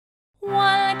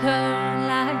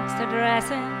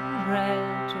dress in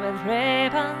red with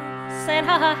ribbons in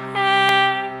her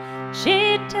hair.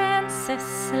 She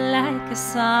dances like a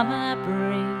summer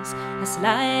breeze, as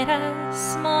light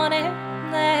as morning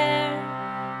there.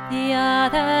 The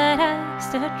other likes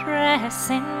to dress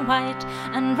in white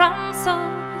and run so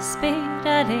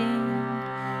speedily,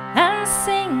 and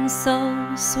sing so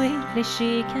sweetly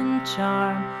she can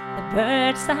charm the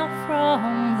birds down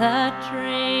from the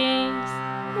trees.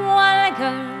 One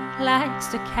girl likes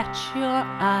to catch your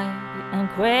eye and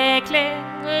quickly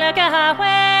look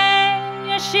away.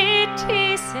 She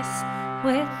teases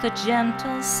with a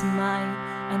gentle smile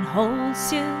and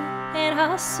holds you in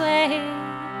her sway.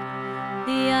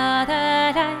 The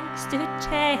other likes to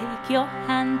take your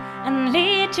hand and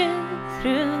lead you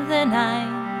through the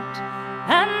night,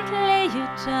 and lay you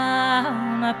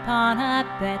down upon a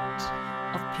bed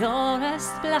of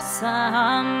purest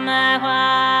blossom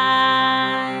white.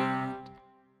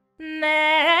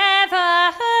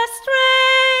 Never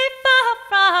stray far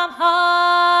from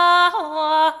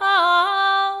home,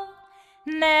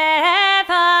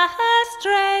 never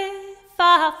stray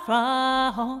far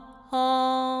from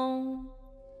home.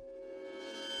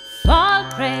 Fall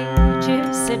prey to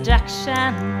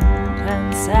seduction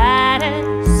and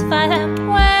satisfy them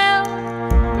well.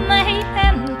 They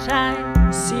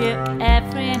entice you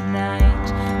every night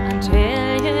until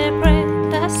you break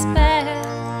the spell.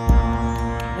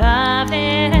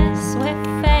 Loveliness will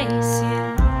face you,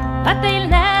 but they'll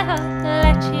never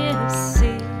let you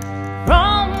see.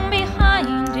 From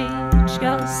behind each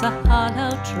goes a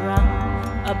hollow drum,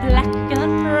 a black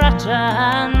and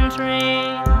rotten tree.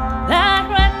 That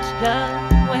red girl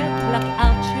will pluck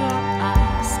out your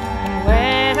eyes and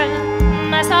wear a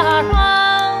mask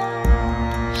around.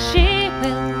 She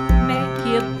will make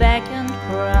you beg and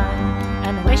cry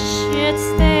and wish you'd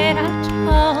stayed at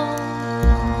home.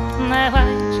 The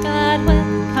white girl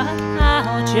will cut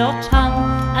out your tongue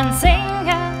and sing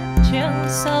a tune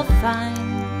so fine.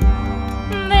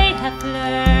 They have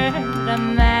lured a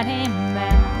many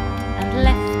men and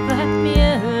left the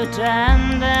mute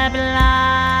and the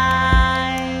blind.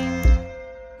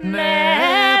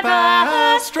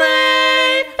 Never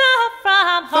stray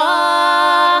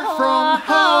far from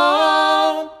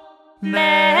home,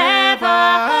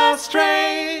 never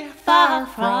stray far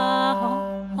from